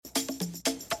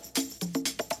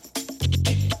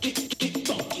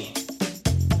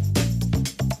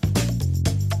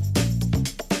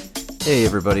Hey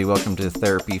everybody, welcome to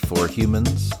Therapy for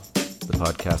Humans, the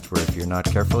podcast where if you're not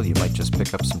careful, you might just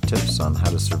pick up some tips on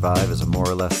how to survive as a more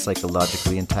or less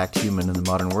psychologically intact human in the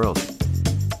modern world.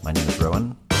 My name is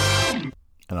Rowan, and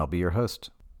I'll be your host.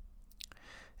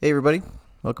 Hey everybody,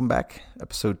 welcome back.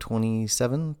 Episode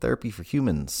 27, Therapy for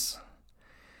Humans.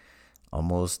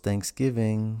 Almost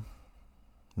Thanksgiving.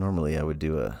 Normally I would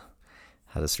do a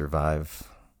how to survive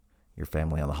your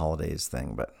family on the holidays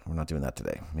thing, but we're not doing that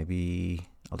today. Maybe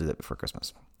I'll do that before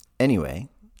Christmas. Anyway,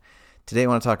 today I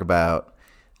want to talk about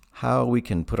how we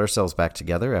can put ourselves back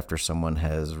together after someone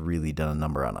has really done a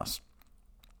number on us.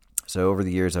 So over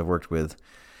the years, I've worked with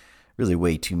really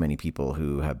way too many people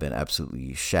who have been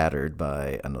absolutely shattered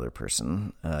by another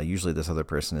person. Usually this other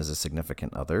person is a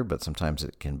significant other, but sometimes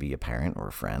it can be a parent or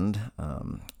a friend,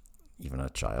 even a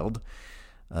child.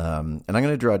 And I'm going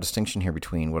to draw a distinction here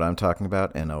between what I'm talking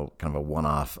about and a kind of a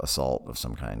one-off assault of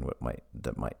some kind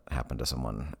that might happen to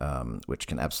someone, which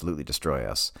can absolutely destroy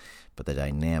us, but the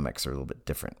dynamics are a little bit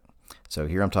different. So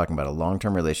here I'm talking about a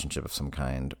long-term relationship of some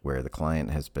kind where the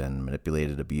client has been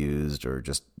manipulated, abused, or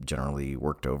just generally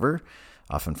worked over,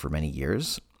 often for many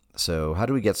years. So how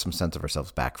do we get some sense of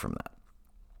ourselves back from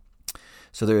that?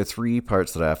 So there are three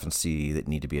parts that I often see that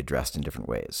need to be addressed in different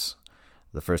ways.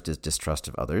 The first is distrust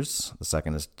of others. The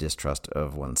second is distrust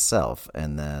of oneself.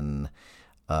 And then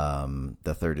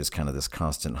the third is kind of this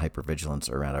constant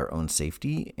hypervigilance around our own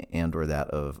safety and or that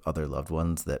of other loved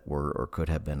ones that were or could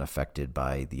have been affected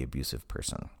by the abusive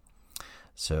person.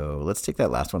 So let's take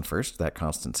that last one first, that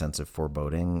constant sense of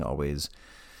foreboding, always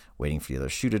waiting for the other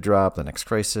shoe to drop, the next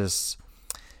crisis.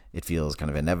 It feels kind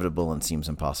of inevitable and seems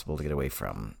impossible to get away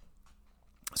from.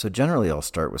 So generally, I'll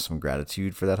start with some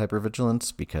gratitude for that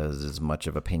hypervigilance because as much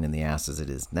of a pain in the ass as it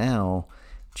is now,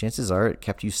 chances are it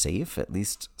kept you safe at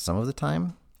least some of the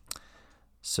time.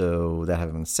 So that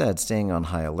having said, staying on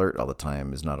high alert all the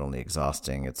time is not only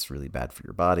exhausting, it's really bad for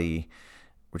your body.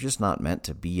 We're just not meant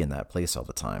to be in that place all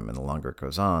the time. And the longer it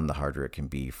goes on, the harder it can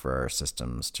be for our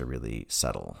systems to really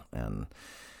settle. And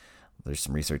there's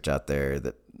some research out there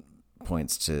that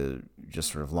points to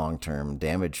just sort of long-term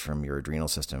damage from your adrenal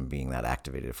system being that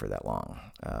activated for that long.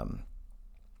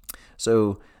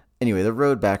 So anyway, the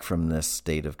road back from this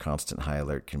state of constant high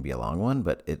alert can be a long one,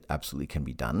 but it absolutely can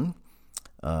be done.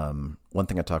 One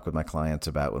thing I talk with my clients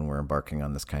about when we're embarking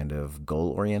on this kind of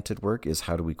goal-oriented work is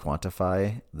how do we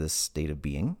quantify this state of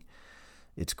being?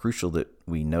 It's crucial that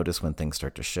we notice when things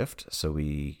start to shift so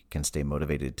we can stay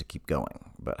motivated to keep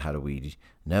going. But how do we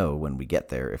know when we get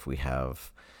there if we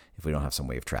don't have some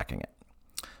way of tracking it?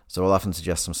 So I'll often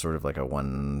suggest some sort of like a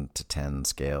 1 to 10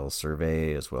 scale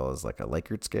survey, as well as like a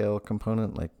Likert scale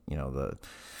component, like, the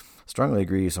strongly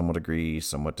agree,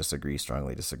 somewhat disagree,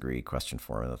 strongly disagree question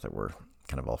formula that we're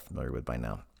kind of all familiar with by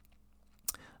now.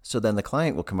 So then the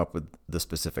client will come up with the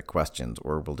specific questions,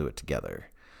 or we'll do it together.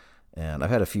 And I've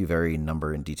had a few very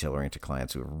number and detail-oriented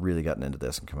clients who have really gotten into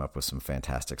this and come up with some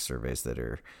fantastic surveys that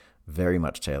are very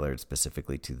much tailored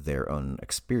specifically to their own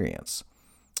experience.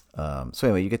 So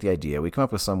anyway, you get the idea. We come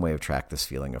up with some way of track this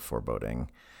feeling of foreboding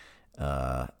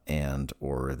and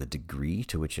or the degree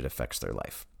to which it affects their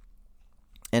life.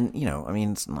 And,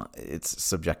 it's a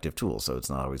subjective tool, so it's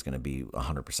not always going to be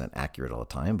 100% accurate all the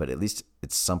time, but at least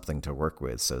it's something to work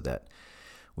with so that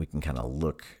we can kind of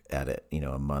look at it,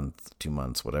 a month, 2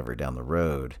 months, whatever down the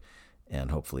road,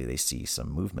 and hopefully they see some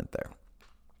movement there.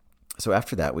 So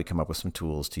after that, we come up with some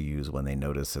tools to use when they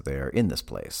notice that they are in this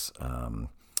place.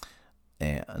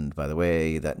 And by the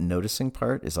way, that noticing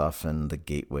part is often the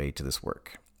gateway to this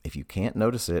work. If you can't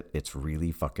notice it, it's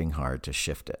really fucking hard to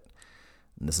shift it.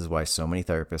 And this is why so many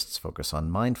therapists focus on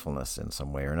mindfulness in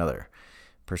some way or another.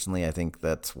 Personally, I think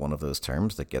that's one of those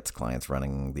terms that gets clients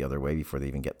running the other way before they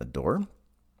even get in the door.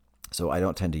 So I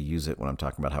don't tend to use it when I'm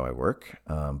talking about how I work.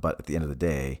 But at the end of the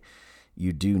day,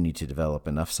 you do need to develop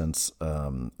enough sense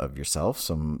of yourself,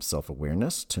 some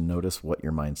self-awareness to notice what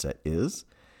your mindset is.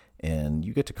 And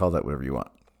you get to call that whatever you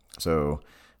want. So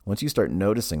once you start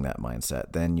noticing that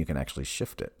mindset, then you can actually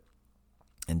shift it.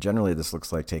 And generally, this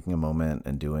looks like taking a moment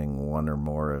and doing one or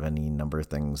more of any number of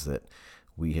things that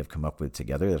we have come up with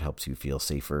together that helps you feel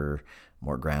safer,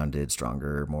 more grounded,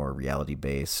 stronger, more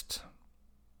reality-based.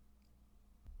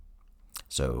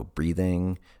 So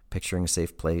breathing, picturing a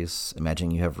safe place,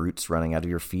 imagining you have roots running out of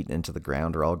your feet into the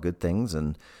ground are all good things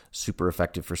and super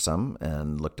effective for some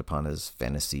and looked upon as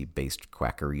fantasy-based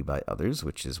quackery by others,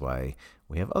 which is why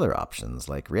we have other options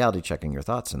like reality checking your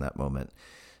thoughts in that moment,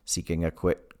 seeking a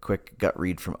quick gut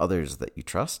read from others that you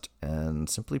trust, and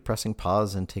simply pressing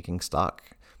pause and taking stock,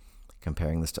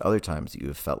 comparing this to other times that you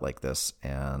have felt like this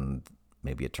and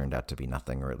maybe it turned out to be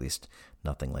nothing, or at least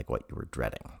nothing like what you were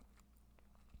dreading.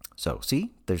 So,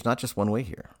 see, there's not just one way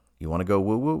here. You want to go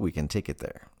woo-woo? We can take it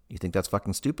there. You think that's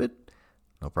fucking stupid?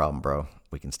 No problem, bro.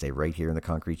 We can stay right here in the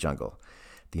concrete jungle.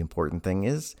 The important thing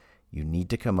is you need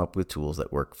to come up with tools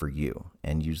that work for you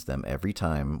and use them every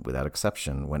time without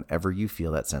exception whenever you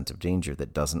feel that sense of danger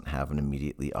that doesn't have an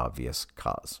immediately obvious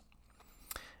cause.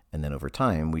 And then over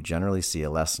time, we generally see a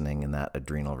lessening in that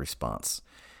adrenal response.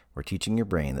 We're teaching your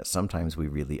brain that sometimes we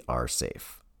really are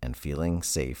safe. And feeling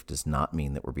safe does not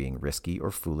mean that we're being risky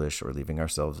or foolish or leaving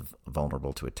ourselves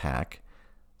vulnerable to attack.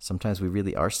 Sometimes we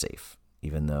really are safe,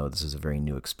 even though this is a very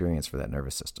new experience for that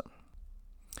nervous system.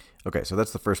 Okay, so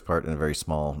that's the first part in a very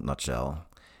small nutshell.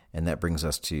 And that brings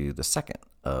us to the second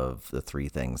of the three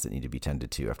things that need to be tended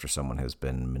to after someone has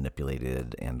been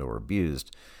manipulated and or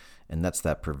abused. And that's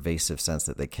that pervasive sense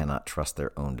that they cannot trust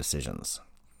their own decisions.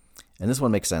 And this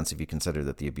one makes sense if you consider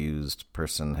that the abused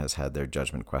person has had their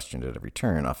judgment questioned at every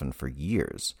turn, often for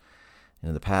years.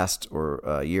 In the past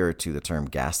year or two, the term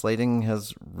gaslighting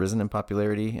has risen in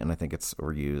popularity, and I think it's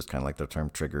overused, kind of like the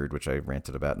term triggered, which I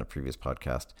ranted about in a previous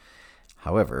podcast.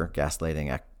 However,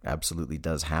 gaslighting absolutely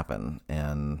does happen,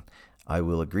 and I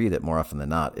will agree that more often than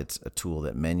not, it's a tool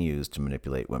that men use to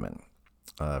manipulate women.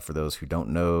 For those who don't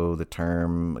know the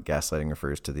term, gaslighting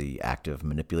refers to the act of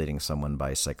manipulating someone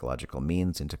by psychological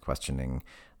means into questioning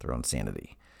their own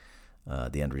sanity.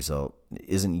 The end result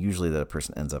isn't usually that a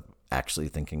person ends up actually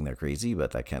thinking they're crazy,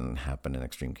 but that can happen in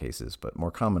extreme cases. But more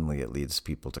commonly, it leads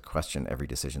people to question every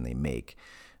decision they make,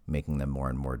 making them more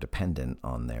and more dependent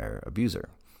on their abuser,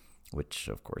 which,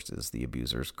 of course, is the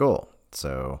abuser's goal.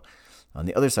 So on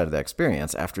the other side of that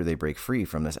experience, after they break free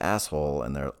from this asshole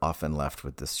and they're often left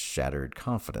with this shattered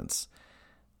confidence,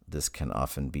 this can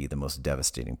often be the most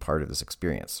devastating part of this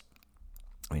experience.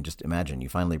 I mean, just imagine you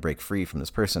finally break free from this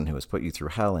person who has put you through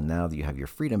hell, and now that you have your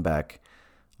freedom back,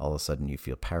 all of a sudden you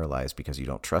feel paralyzed because you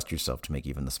don't trust yourself to make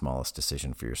even the smallest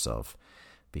decision for yourself,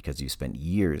 because you spent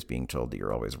years being told that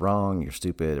you're always wrong, you're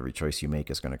stupid, every choice you make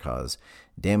is going to cause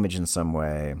damage in some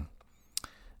way.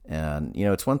 And,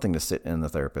 it's one thing to sit in the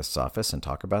therapist's office and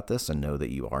talk about this and know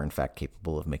that you are, in fact,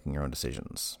 capable of making your own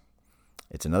decisions.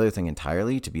 It's another thing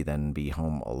entirely to be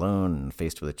home alone and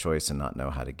faced with a choice and not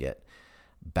know how to get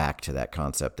back to that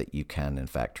concept that you can, in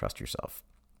fact, trust yourself.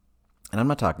 And I'm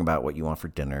not talking about what you want for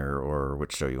dinner or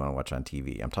which show you want to watch on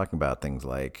TV. I'm talking about things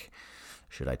like,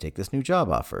 should I take this new job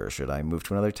offer? Should I move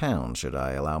to another town? Should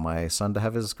I allow my son to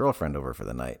have his girlfriend over for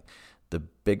the night? The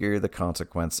bigger the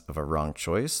consequence of a wrong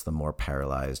choice, the more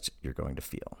paralyzed you're going to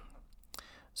feel.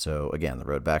 So again, the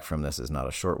road back from this is not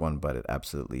a short one, but it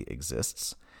absolutely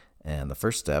exists. And the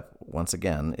first step, once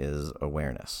again, is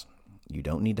awareness. You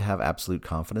don't need to have absolute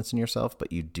confidence in yourself,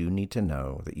 but you do need to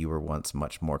know that you were once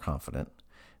much more confident,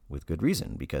 with good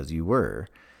reason, because you were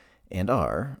and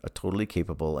are a totally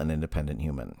capable and independent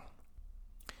human.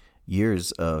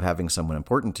 Years of having someone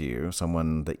important to you,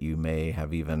 someone that you may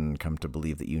have even come to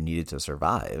believe that you needed to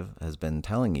survive, has been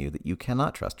telling you that you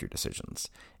cannot trust your decisions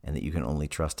and that you can only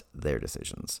trust their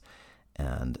decisions.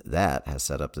 And that has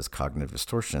set up this cognitive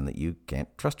distortion that you can't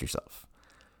trust yourself.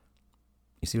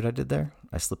 You see what I did there?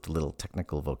 I slipped a little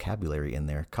technical vocabulary in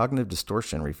there. Cognitive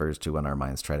distortion refers to when our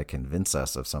minds try to convince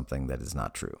us of something that is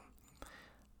not true.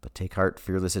 But take heart,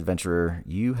 fearless adventurer,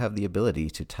 you have the ability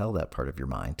to tell that part of your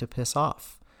mind to piss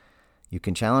off. You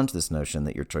can challenge this notion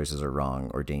that your choices are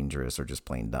wrong or dangerous or just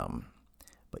plain dumb.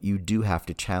 But you do have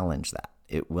to challenge that.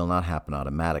 It will not happen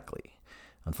automatically.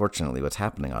 Unfortunately, what's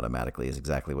happening automatically is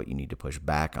exactly what you need to push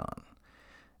back on.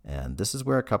 And this is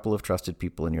where a couple of trusted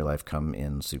people in your life come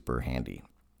in super handy.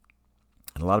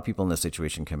 And a lot of people in this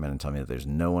situation come in and tell me that there's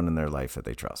no one in their life that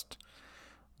they trust.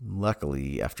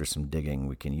 Luckily, after some digging,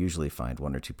 we can usually find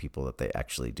one or two people that they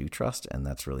actually do trust, and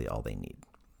that's really all they need.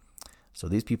 So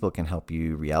these people can help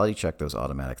you reality check those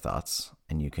automatic thoughts,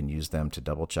 and you can use them to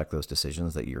double check those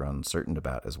decisions that you're uncertain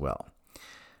about as well.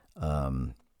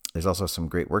 There's also some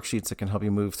great worksheets that can help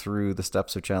you move through the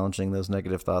steps of challenging those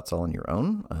negative thoughts all on your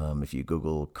own. If you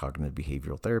Google cognitive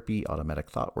behavioral therapy, automatic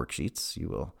thought worksheets, you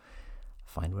will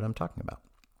find what I'm talking about.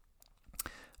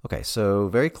 Okay, so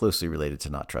very closely related to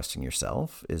not trusting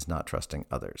yourself is not trusting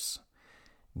others.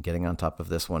 Getting on top of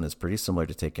this one is pretty similar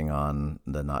to taking on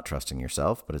the not trusting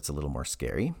yourself, but it's a little more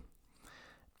scary.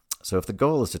 So if the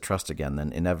goal is to trust again,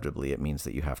 then inevitably it means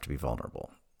that you have to be vulnerable,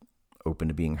 open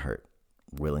to being hurt,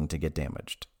 willing to get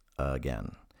damaged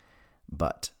again.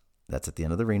 But that's at the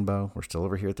end of the rainbow. We're still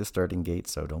over here at the starting gate,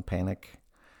 so don't panic.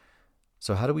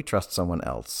 So how do we trust someone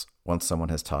else once someone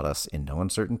has taught us in no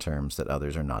uncertain terms that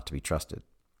others are not to be trusted?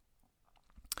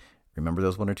 Remember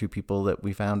those one or two people that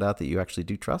we found out that you actually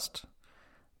do trust?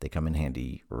 They come in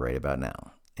handy right about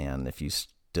now. And if you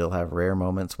still have rare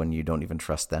moments when you don't even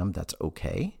trust them, that's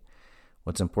okay.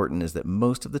 What's important is that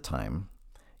most of the time,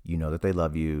 you know that they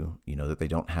love you, you know that they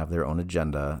don't have their own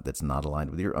agenda that's not aligned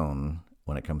with your own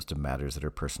when it comes to matters that are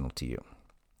personal to you.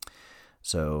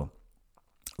 So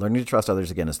learning to trust others,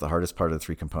 again, is the hardest part of the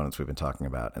three components we've been talking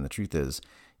about. And the truth is,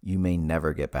 you may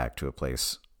never get back to a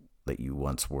place that you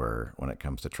once were when it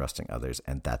comes to trusting others,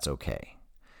 and that's okay.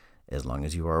 As long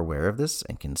as you are aware of this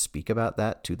and can speak about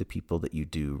that to the people that you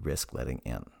do risk letting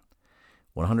in.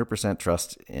 100%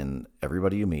 trust in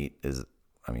everybody you meet is,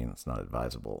 it's not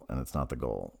advisable and it's not the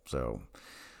goal.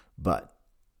 But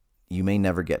you may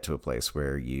never get to a place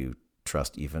where you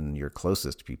trust even your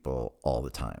closest people all the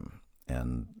time.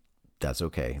 And that's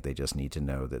okay. They just need to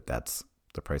know that that's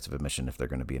the price of admission if they're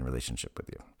going to be in relationship with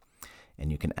you.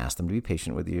 And you can ask them to be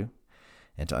patient with you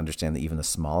and to understand that even the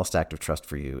smallest act of trust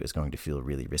for you is going to feel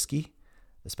really risky,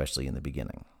 especially in the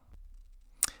beginning.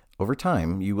 Over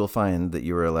time, you will find that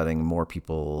you are letting more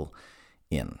people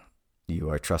in. You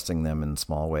are trusting them in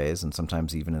small ways and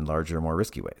sometimes even in larger, more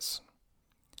risky ways.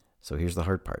 So here's the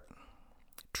hard part.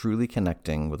 Truly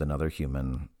connecting with another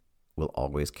human will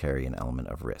always carry an element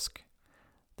of risk.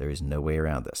 There is no way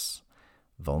around this.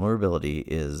 Vulnerability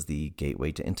is the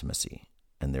gateway to intimacy,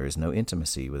 and there is no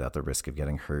intimacy without the risk of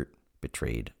getting hurt,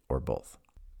 betrayed, or both.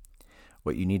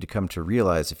 What you need to come to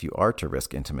realize if you are to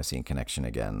risk intimacy and connection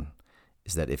again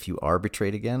is that if you are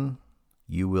betrayed again,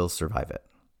 you will survive it.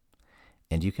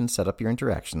 And you can set up your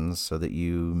interactions so that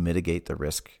you mitigate the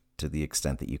risk to the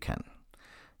extent that you can.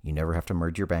 You never have to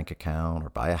merge your bank account or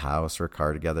buy a house or a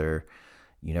car together.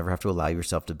 You never have to allow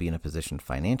yourself to be in a position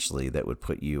financially that would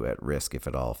put you at risk if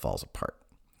it all falls apart.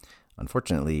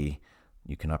 Unfortunately,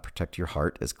 you cannot protect your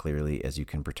heart as clearly as you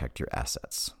can protect your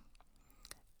assets.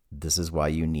 This is why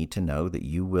you need to know that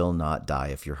you will not die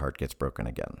if your heart gets broken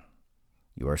again.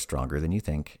 You are stronger than you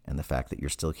think, and the fact that you're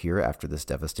still here after this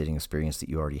devastating experience that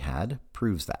you already had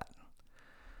proves that.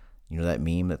 You know that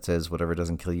meme that says whatever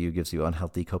doesn't kill you gives you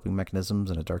unhealthy coping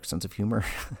mechanisms and a dark sense of humor?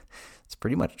 It's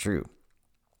pretty much true.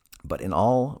 But in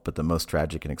all but the most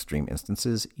tragic and extreme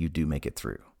instances, you do make it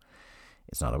through.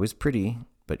 It's not always pretty,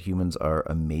 but humans are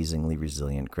amazingly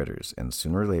resilient critters, and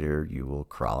sooner or later you will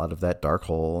crawl out of that dark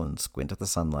hole and squint at the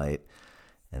sunlight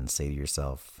and say to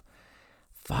yourself,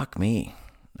 fuck me.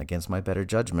 Against my better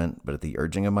judgment, but at the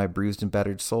urging of my bruised and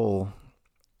battered soul,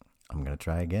 I'm going to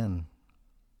try again.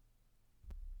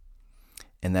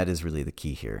 And that is really the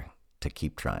key here, to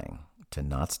keep trying, to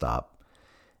not stop,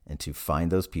 and to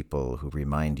find those people who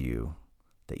remind you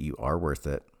that you are worth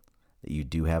it, that you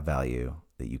do have value,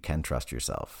 that you can trust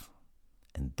yourself.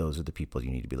 And those are the people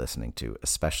you need to be listening to,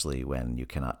 especially when you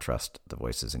cannot trust the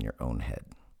voices in your own head.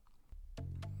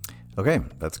 Okay,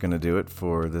 that's going to do it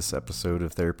for this episode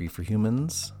of Therapy for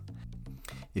Humans.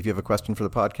 If you have a question for the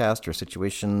podcast or a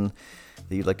situation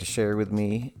that you'd like to share with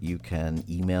me, you can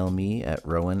email me at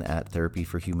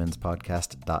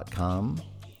rowan@therapyforhumanspodcast.com.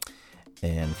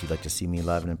 And if you'd like to see me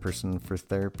live and in person for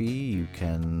therapy, you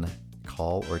can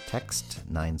call or text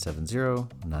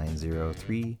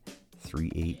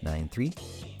 970-903-3893.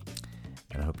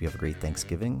 And I hope you have a great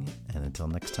Thanksgiving. And until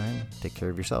next time, take care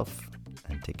of yourself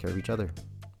and take care of each other.